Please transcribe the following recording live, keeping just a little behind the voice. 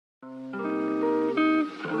This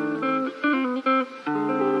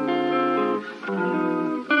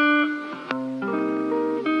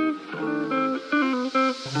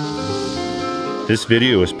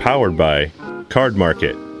video is powered by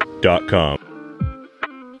cardmarket.com.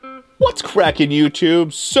 What's cracking,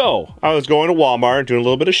 YouTube? So, I was going to Walmart, doing a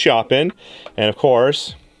little bit of shopping, and of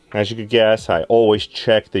course, as you could guess, I always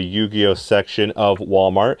check the YuGiOh section of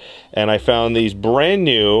Walmart, and I found these brand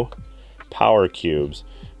new power cubes.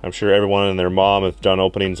 I'm sure everyone and their mom have done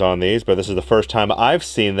openings on these, but this is the first time I've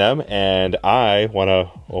seen them, and I want to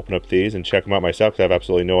open up these and check them out myself because I have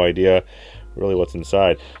absolutely no idea really what's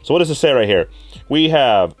inside. So what does it say right here? We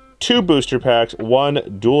have 2 booster packs,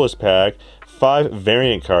 1 duelist pack, 5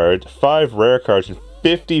 variant cards, 5 rare cards, and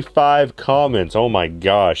 55 commons. Oh my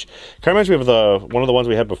gosh. Kind of reminds me of one of the ones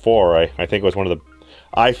we had before. I think it was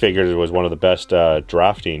I figured it was one of the best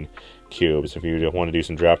drafting cubes if you want to do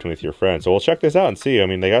some drafting with your friends. So we'll check this out and see. I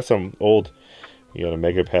mean, they got some old, you got a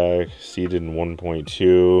mega pack, seeded in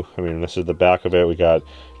 1.2. I mean, this is the back of it. We got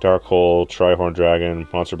Dark Hole, Trihorn Dragon,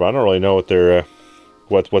 Monster Ball. I don't really know what they're,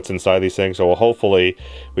 what's inside these things. So hopefully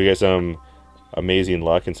we get some amazing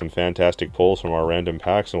luck and some fantastic pulls from our random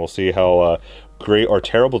packs, and we'll see how great or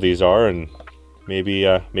terrible these are, and maybe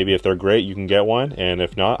if they're great you can get one, and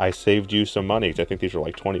if not, I saved you some money. I think these are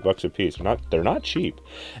like 20 bucks a piece. They're not cheap.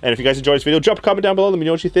 And if you guys enjoyed this video, drop a comment down below, let me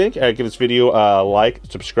know what you think. Give this video a like,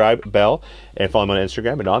 subscribe, bell, and follow me on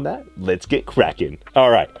Instagram. And on that, let's get cracking. All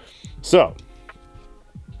right, so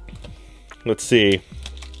let's see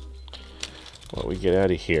what we get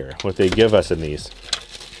out of here, what they give us in these.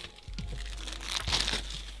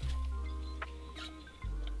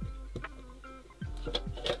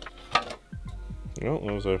 Oh,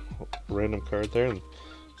 there was a random card there.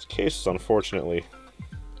 This case is unfortunately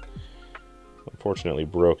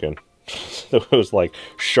broken. There was like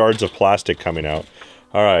shards of plastic coming out.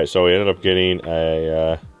 All right, so we ended up getting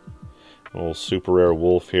a little super rare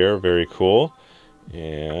wolf here. Very cool.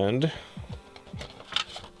 And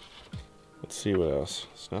let's see what else.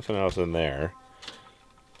 There's nothing else in there.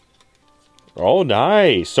 Oh,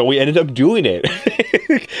 nice. So we ended up doing it.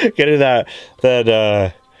 Getting that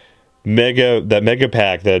mega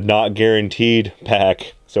pack, the not guaranteed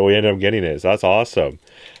pack. So we ended up getting it. So that's awesome.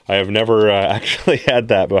 I have never actually had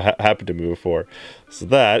that, but happened to me before. So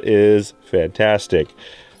that is fantastic.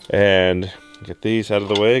 And get these out of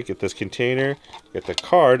the way. Get this container. Get the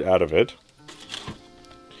card out of it.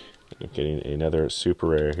 I'm getting another super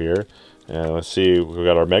rare here. And let's see. We've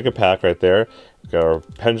got our mega pack right there. We've got our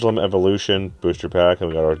Pendulum Evolution booster pack. And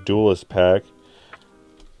we got our Duelist pack.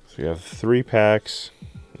 So we have 3 packs.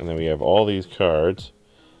 And then we have all these cards.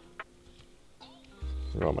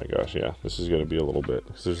 Oh my gosh, yeah. This is going to be a little bit,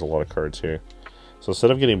 because there's a lot of cards here. So instead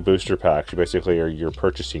of getting booster packs, you basically you're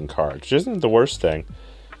purchasing cards, which isn't the worst thing.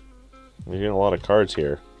 You're getting a lot of cards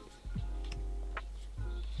here.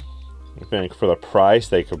 I think for the price,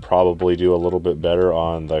 they could probably do a little bit better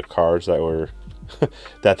on the cards that were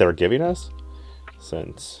that they're giving us,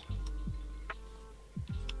 since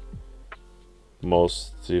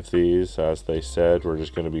most of these, as they said, were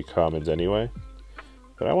just going to be commons anyway.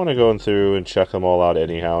 But I want to go through and check them all out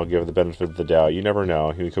anyhow, give the benefit of the doubt. You never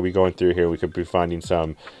know. We could be going through here, we could be finding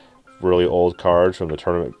some really old cards from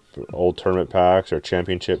the old tournament packs or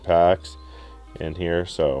championship packs in here,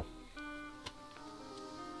 so.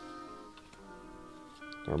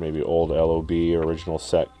 Or maybe old LOB original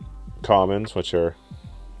set commons, which are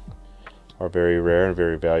very rare and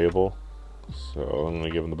very valuable. So I'm going to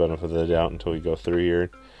give them the benefit of the doubt until we go through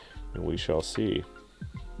here, and we shall see.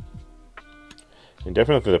 And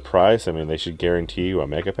definitely for the price, I mean, they should guarantee you a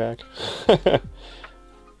mega pack. I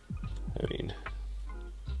mean,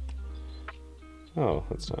 oh,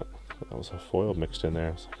 that's not, that was a foil mixed in there.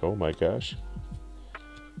 I was like, oh my gosh.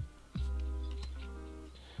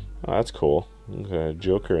 Oh, that's cool. Okay,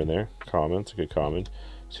 Joker in there. Common, it's a good common.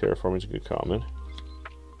 Terraforming's a good common.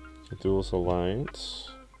 Duelist Alliance.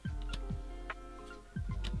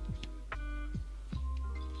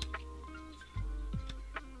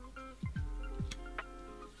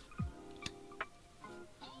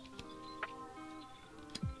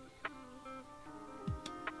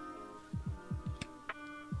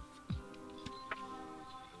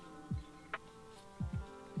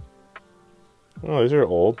 Oh, these are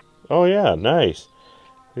old. Oh yeah, nice.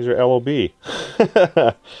 These are LOB.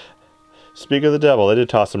 Speak of the devil, they did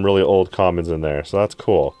toss some really old commons in there, so that's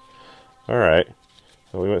cool. Alright.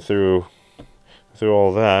 So we went through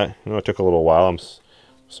all that. I know it took a little while. I'm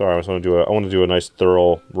sorry, I want to do a nice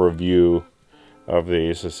thorough review of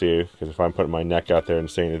these to see, because if I'm putting my neck out there and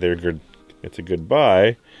saying that they're good, it's a good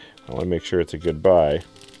buy, I want to make sure it's a good buy.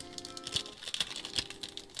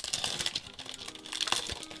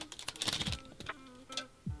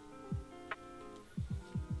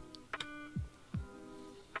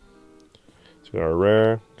 got our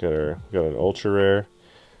rare, got an ultra rare.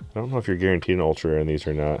 I don't know if you're guaranteed an ultra rare in these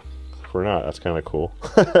or not. If we're not, that's kind of cool.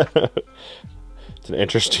 It's an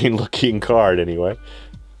interesting looking card anyway.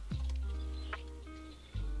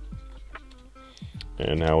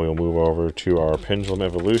 And now we'll move over to our Pendulum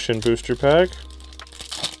Evolution booster pack.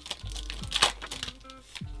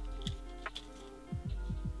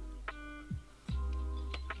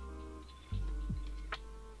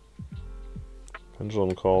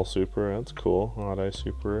 Pendulum Call Super, that's cool. Odd Eye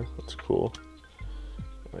Super, that's cool.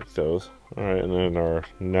 I like those. Alright, and then our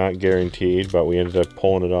not guaranteed, but we ended up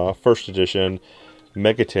pulling it off. First edition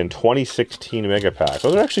Megaton 2016 Mega Pack.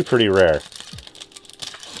 Those are actually pretty rare.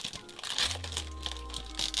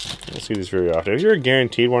 I don't see these very often. If you're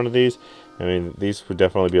guaranteed one of these, I mean, these would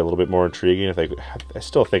definitely be a little bit more intriguing. If I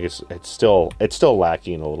still think it's still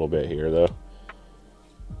lacking a little bit here, though.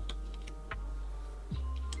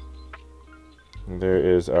 There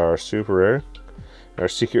is our super rare. Our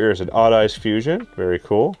secret rare is an Odd Eyes Fusion, very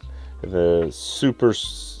cool. The Super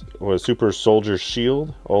Soldier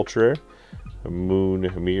Shield, ultra rare. A Moon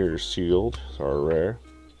Mirror Shield is our rare.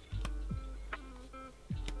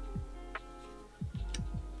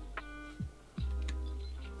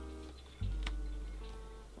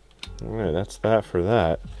 Alright, that's that for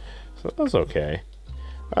that. So that was okay.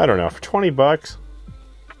 I don't know, for 20 bucks.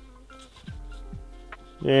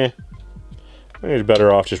 Yeah. I think it's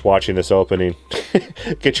better off just watching this opening.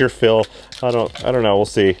 Get your fill. I don't know, we'll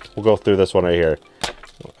see. We'll go through this one right here.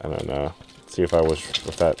 I don't know. See if I was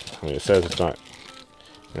with that. I mean, it says you're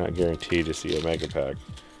not guaranteed to see a mega pack.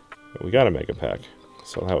 But we got a mega pack.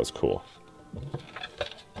 So that was cool.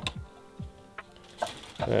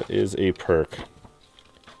 That is a perk.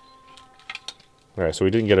 Alright, so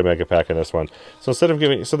we didn't get a mega pack in this one. So instead of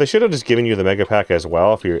they should have just given you the mega pack as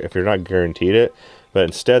well if you're not guaranteed it. But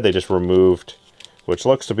instead they just removed, which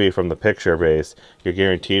looks to be from the picture base, you're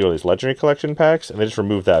guaranteed all these Legendary Collection packs, and they just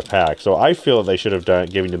removed that pack. So I feel that they should have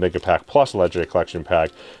given you the Mega Pack plus Legendary Collection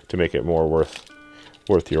pack to make it more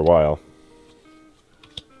worth your while.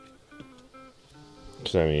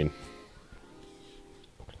 Because, I mean,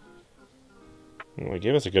 well, they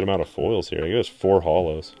gave us a good amount of foils here. They gave us 4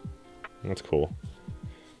 holos. That's cool.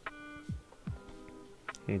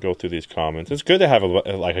 And go through these comments. It's good to have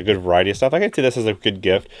a good variety of stuff. I can see this as a good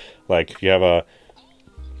gift. Like, if you have a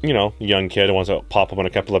young kid who wants to pop open a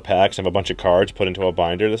couple of packs and have a bunch of cards put into a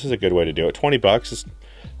binder, this is a good way to do it. 20 bucks is,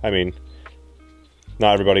 I mean,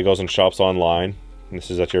 not everybody goes and shops online.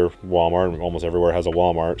 This is at your Walmart. Almost everywhere has a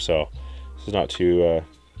Walmart, so this is not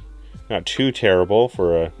too terrible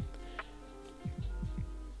for a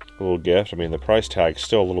little gift. I mean, the price tag's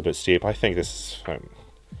still a little bit steep. I think this is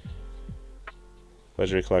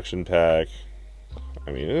Legendary Collection pack.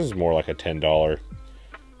 I mean, this is more like a $10.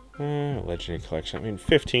 Legendary Collection. I mean,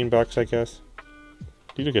 15 bucks, I guess.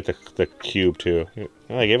 You do get the cube too.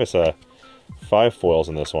 Well, they gave us 5 foils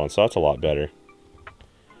in this one, so that's a lot better.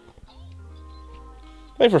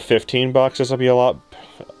 I think for 15 bucks, this will be a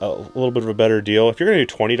little bit of a better deal. If you're gonna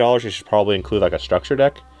do $20, you should probably include like a structure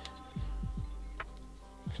deck.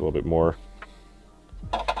 It's a little bit more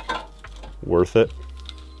worth it.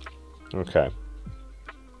 Okay.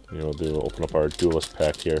 We'll open up our duelist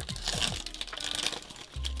pack here.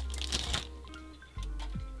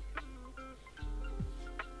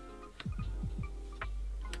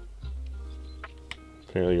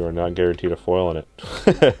 Apparently you are not guaranteed a foil in it.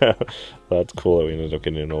 That's cool that we ended up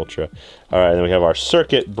getting an ultra. Alright, then we have our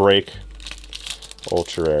Circuit Break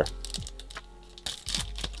ultra rare.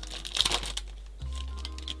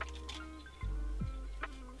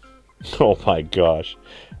 Oh my gosh.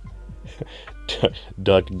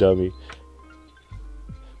 Duck Dummy.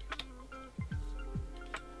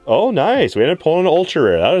 Oh, nice. We ended up pulling an ultra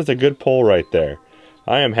rare. That is a good pull right there.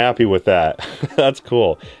 I am happy with that. That's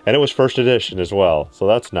cool. And it was first edition as well, so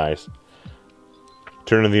that's nice.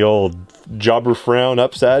 Turning the old jobber frown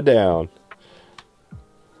upside down.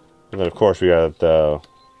 And then, of course, we got one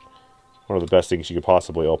of the best things you could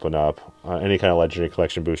possibly open up. Any kind of Legendary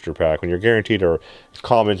Collection booster pack. When you're guaranteed a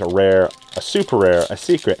common, a rare, a super rare, a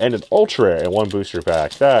secret, and an ultra rare in one booster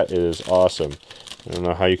pack. That is awesome. I don't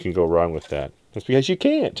know how you can go wrong with that. That's because you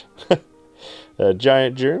can't.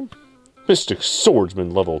 Giant Germ. Mystic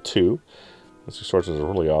Swordsman level 2. Mystic Swordsman is a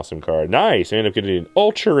really awesome card. Nice! I ended up getting an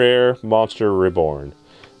ultra rare Monster Reborn.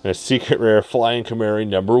 And a secret rare Flying Chimera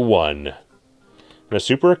 #1. And a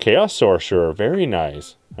super Chaos Sorcerer. Very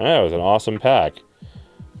nice. That was an awesome pack.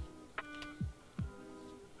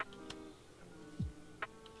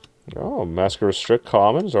 Oh, Massacre Restrict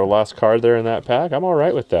Common is our last card there in that pack. I'm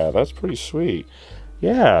alright with that. That's pretty sweet.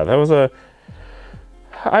 Yeah, that was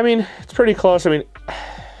I mean, it's pretty close. I mean,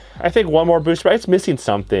 I think one more booster pack. It's missing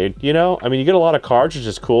something, you know? I mean, you get a lot of cards, which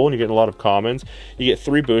is cool, and you get a lot of commons. You get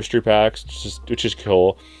 3 booster packs, which is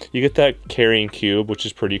cool. You get that carrying cube, which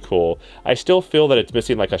is pretty cool. I still feel that it's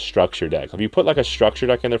missing like a structure deck. If you put like a structure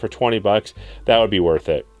deck in there for 20 bucks, that would be worth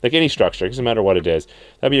it. Like any structure, it doesn't matter what it is.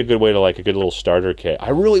 That'd be a good way to like a good little starter kit. I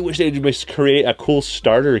really wish they'd just create a cool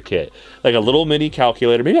starter kit. Like a little mini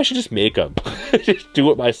calculator. Maybe I should just make them. Just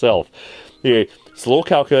do it myself. Yeah, it's a little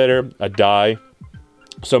calculator, a die,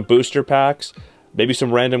 some booster packs, maybe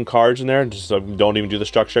some random cards in there. Just don't even do the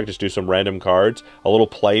structure, just do some random cards. A little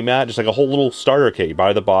play mat, just like a whole little starter kit. You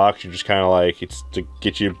buy the box, you just kind of like, it's to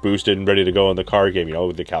get you boosted and ready to go in the card game, you know,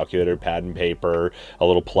 with the calculator, pad and paper, a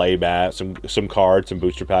little play mat, some cards, some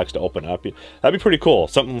booster packs to open up. That'd be pretty cool.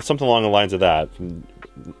 Something along the lines of that.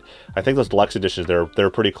 I think those deluxe editions, they're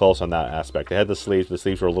pretty close on that aspect. They had the sleeves. The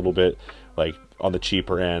sleeves were a little bit like on the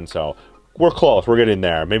cheaper end, so we're close. We're getting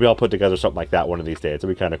there. Maybe I'll put together something like that one of these days. It'll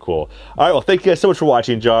be kind of cool. All right. Well, thank you guys so much for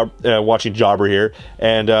watching. Watching Jobber here,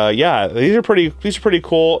 and yeah, these are pretty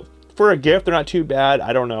cool for a gift. They're not too bad.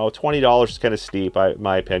 I don't know. $20 is kind of steep,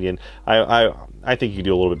 my opinion. I think you can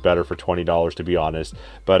do a little bit better for $20, to be honest.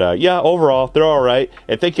 But yeah, overall, they're all right.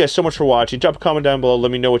 And thank you guys so much for watching. Drop a comment down below. Let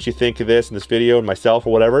me know what you think of this and this video and myself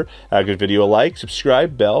or whatever. Give the video a like,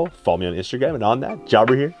 subscribe, bell, follow me on Instagram. And on that,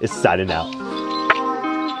 Jobber here is signing out.